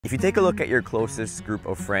If you take a look at your closest group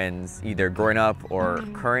of friends, either growing up or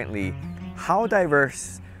currently, how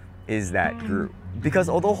diverse is that group? Because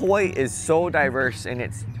although Hawaii is so diverse in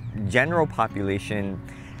its general population,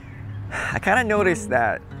 I kind of noticed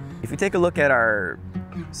that if you take a look at our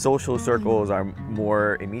social circles, our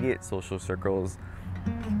more immediate social circles,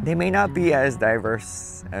 they may not be as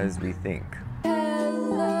diverse as we think.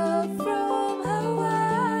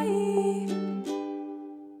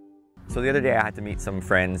 So the other day I had to meet some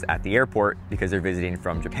friends at the airport because they're visiting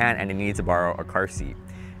from Japan and they needed to borrow a car seat.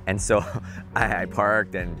 And so I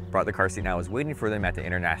parked and brought the car seat and I was waiting for them at the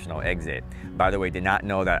international exit. By the way, did not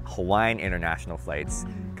know that Hawaiian international flights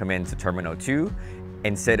come into Terminal 2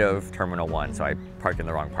 instead of Terminal 1, so I parked in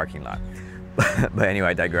the wrong parking lot. But anyway,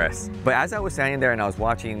 I digress. But as I was standing there and I was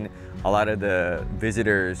watching a lot of the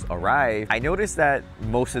visitors arrive, I noticed that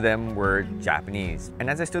most of them were Japanese. And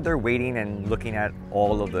as I stood there waiting and looking at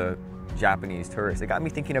all of the Japanese tourists, it got me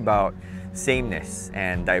thinking about sameness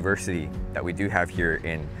and diversity that we do have here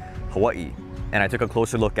in Hawaii. And I took a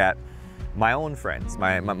closer look at my own friends,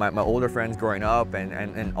 my older friends growing up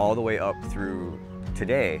and all the way up through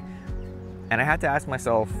today. And I had to ask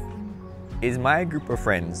myself, is my group of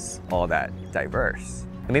friends all that diverse?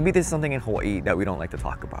 And maybe there's something in Hawaii that we don't like to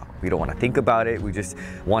talk about. We don't want to think about it. We just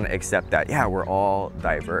want to accept that, yeah, we're all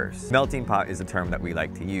diverse. Melting pot is a term that we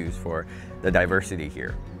like to use for the diversity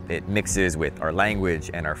here. It mixes with our language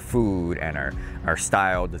and our food and our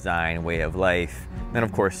style, design, way of life. And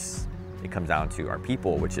of course, it comes down to our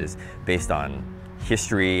people, which is based on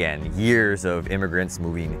history and years of immigrants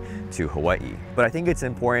moving to Hawaii. But I think it's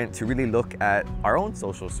important to really look at our own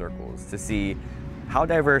social circles to see how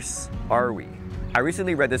diverse are we. I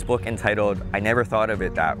recently read this book entitled, I Never Thought of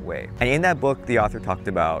It That Way. And in that book, the author talked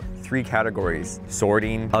about 3 categories: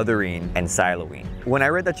 sorting, othering, and siloing. When I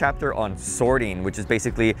read the chapter on sorting, which is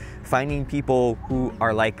basically finding people who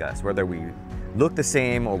are like us, whether we look the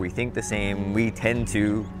same or we think the same, we tend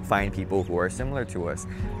to find people who are similar to us.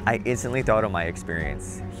 I instantly thought of my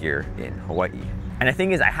experience here in Hawaii. And the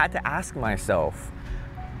thing is, I had to ask myself,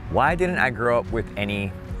 why didn't I grow up with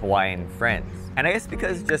any Hawaiian friends? And I guess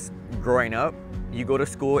because just growing up, you go to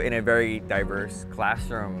school in a very diverse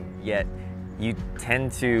classroom, yet you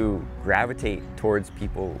tend to gravitate towards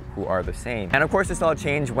people who are the same. And of course, this all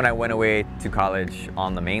changed when I went away to college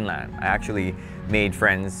on the mainland. I actually made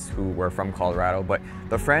friends who were from Colorado, but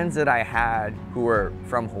the friends that I had who were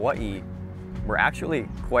from Hawaii were actually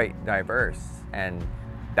quite diverse. And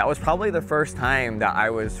that was probably the first time that I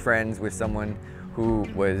was friends with someone who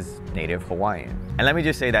was native Hawaiian. And let me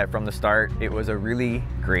just say that from the start, it was a really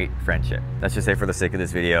great friendship. Let's just say for the sake of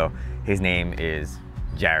this video, his name is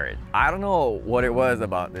Jared. I don't know what it was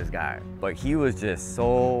about this guy, but he was just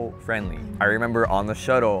so friendly. I remember on the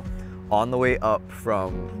shuttle, on the way up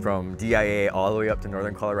from DIA all the way up to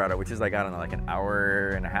Northern Colorado, which is like, I don't know, like an hour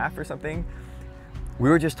and a half or something, we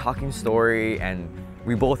were just talking story and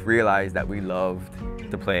we both realized that we loved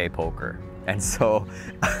to play poker. And so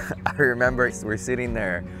I remember we're sitting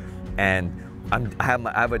there and I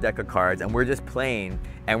have a deck of cards and we're just playing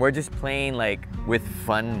like with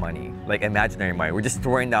fun money, like imaginary money. We're just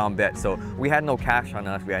throwing down bets. So we had no cash on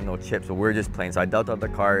us, we had no chips, so we're just playing. So I dealt out the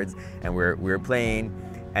cards and we were playing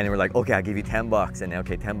and we're like, okay, I'll give you 10 bucks and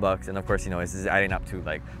okay, 10 bucks. And of course, you know, this is adding up to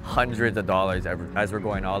like hundreds of dollars as we're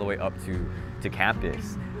going all the way up to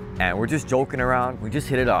campus. And we're just joking around, we just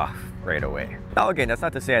hit it off right away. Now again, that's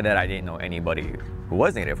not to say that I didn't know anybody who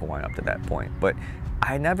was native Hawaiian up to that point, but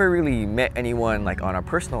I never really met anyone like on a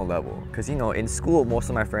personal level. Because you know, in school, most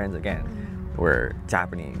of my friends, again, were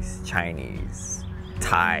Japanese, Chinese,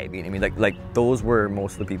 Thai, Vietnamese, like those were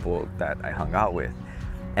most of the people that I hung out with.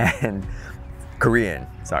 And Korean.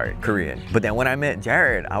 But then when I met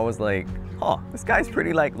Jared, I was like, oh, this guy's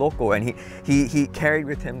pretty like local. And he carried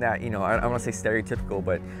with him that, you know, I don't want to say stereotypical,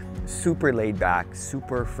 but super laid back,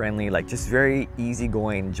 super friendly, like just very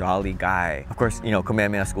easygoing, jolly guy. Of course, you know,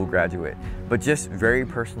 Kamehameha School graduate, but just very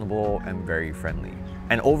personable and very friendly.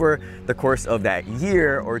 And over the course of that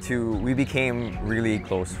year or two, we became really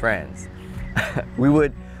close friends. We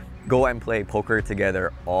would go and play poker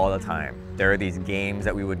together all the time. There are these games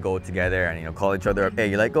that we would go together and, you know, call each other up, hey,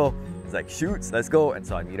 you like go? It's like, shoots, let's go. And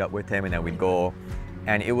so I'd meet up with him and then we'd go.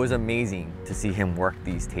 And it was amazing to see him work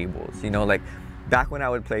these tables. You know, like back when I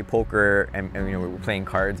would play poker and you know, we were playing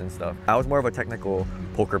cards and stuff, I was more of a technical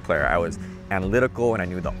poker player. I was analytical and I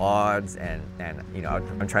knew the odds and you know,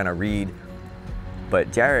 I'm trying to read.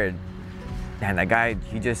 But Jared, man, that guy,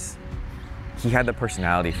 he had the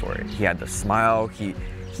personality for it. He had the smile, he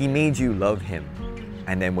made you love him.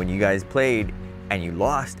 And then when you guys played and you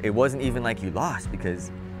lost, it wasn't even like you lost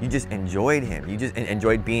because you just enjoyed him. You just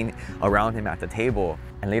enjoyed being around him at the table.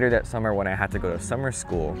 And later that summer when I had to go to summer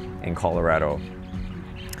school in Colorado,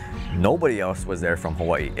 nobody else was there from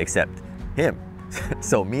Hawaii except him.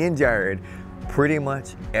 So me and Jared, pretty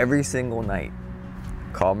much every single night,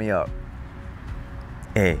 call me up.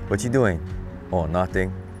 Hey, what you doing? Oh,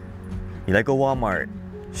 nothing. You like go Walmart,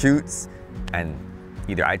 shoots, and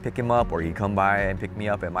either I'd pick him up or he'd come by and pick me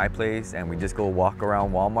up at my place and we'd just go walk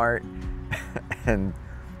around Walmart. And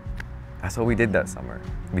that's what we did that summer.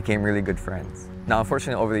 We became really good friends. Now,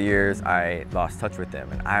 unfortunately, over the years, I lost touch with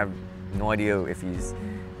him, and I have no idea if he's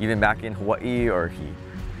even back in Hawaii or he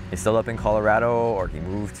is still up in Colorado or he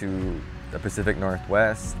moved to the Pacific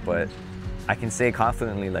Northwest, but I can say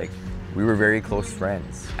confidently, like, we were very close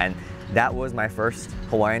friends. And that was my first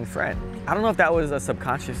Hawaiian friend. I don't know if that was a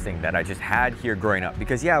subconscious thing that I just had here growing up,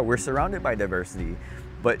 because yeah, we're surrounded by diversity,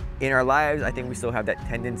 but in our lives, I think we still have that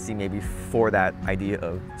tendency maybe for that idea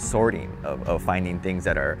of sorting, of finding things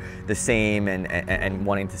that are the same and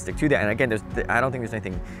wanting to stick to that. And again, I don't think there's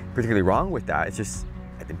anything particularly wrong with that. It's just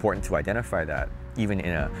important to identify that, even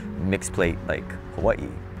in a mixed plate like Hawaii.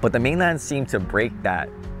 But the mainland seemed to break that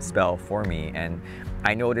spell for me, and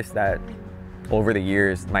I noticed that over the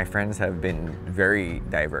years, my friends have been very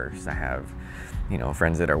diverse. I have, you know,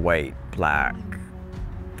 friends that are white, black,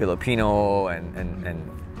 Filipino, and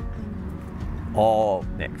all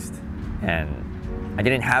mixed. And I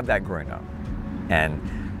didn't have that growing up. And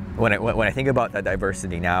when I think about that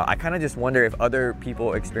diversity now, I kind of just wonder if other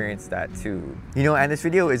people experience that too. You know, and this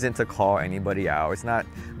video isn't to call anybody out. It's not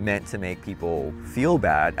meant to make people feel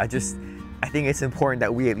bad. I think it's important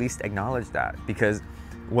that we at least acknowledge that, because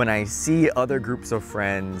when I see other groups of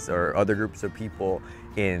friends or other groups of people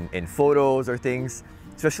in photos or things,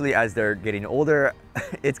 especially as they're getting older,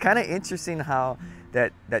 it's kind of interesting how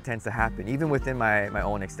that tends to happen. Even within my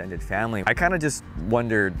own extended family, I kind of just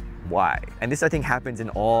wondered why. And this, I think, happens in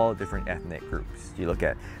all different ethnic groups. You look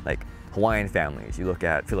at like Hawaiian families, you look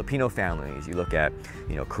at Filipino families, you look at,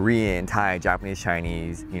 you know, Korean, Thai, Japanese,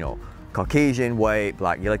 Chinese, you know, Caucasian, white,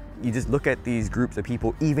 black. You just look at these groups of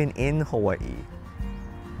people, even in Hawaii.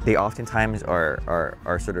 They oftentimes are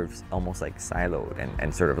sort of almost like siloed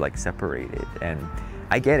and sort of like separated. And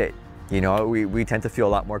I get it. You know, we tend to feel a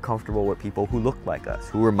lot more comfortable with people who look like us,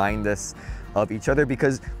 who remind us of each other,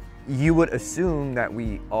 because you would assume that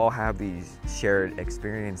we all have these shared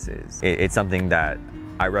experiences. It's something that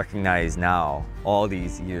I recognize now, all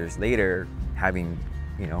these years later, having,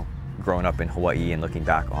 you know, grown up in Hawaii and looking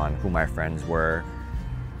back on who my friends were.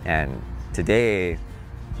 And today,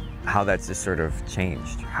 how that's just sort of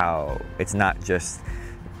changed, how it's not just,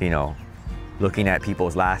 you know, looking at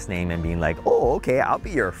people's last name and being like, oh, okay, I'll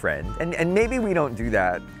be your friend. And maybe we don't do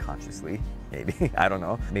that consciously, maybe, I don't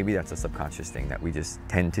know. Maybe that's a subconscious thing that we just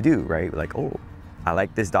tend to do, right? Like, oh, I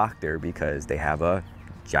like this doctor because they have a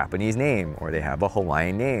Japanese name, or they have a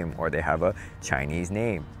Hawaiian name, or they have a Chinese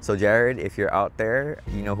name. So Jared, if you're out there,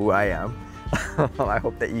 you know who I am. I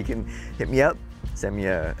hope that you can hit me up. Send me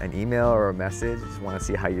an email or a message. Just want to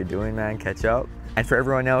see how you're doing, man, catch up. And for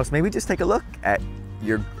everyone else, maybe just take a look at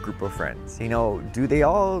your group of friends. You know, do they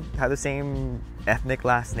all have the same ethnic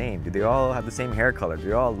last name? Do they all have the same hair color? Do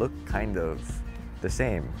they all look kind of the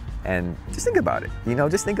same? And just think about it, you know,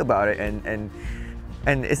 just think about it.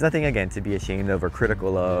 And it's nothing, again, to be ashamed of or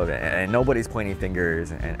critical of, and nobody's pointing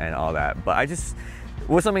fingers and all that. But it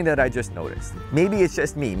was something that I just noticed. Maybe it's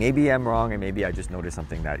just me. Maybe I'm wrong, and maybe I just noticed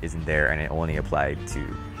something that isn't there, and it only applied to,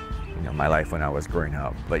 you know, my life when I was growing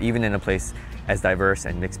up. But even in a place as diverse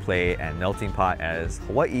and mixed play and melting pot as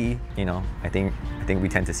Hawaii, you know, I think we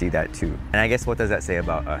tend to see that too. And I guess, what does that say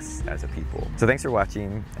about us as a people? So thanks for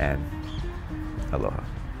watching, and aloha.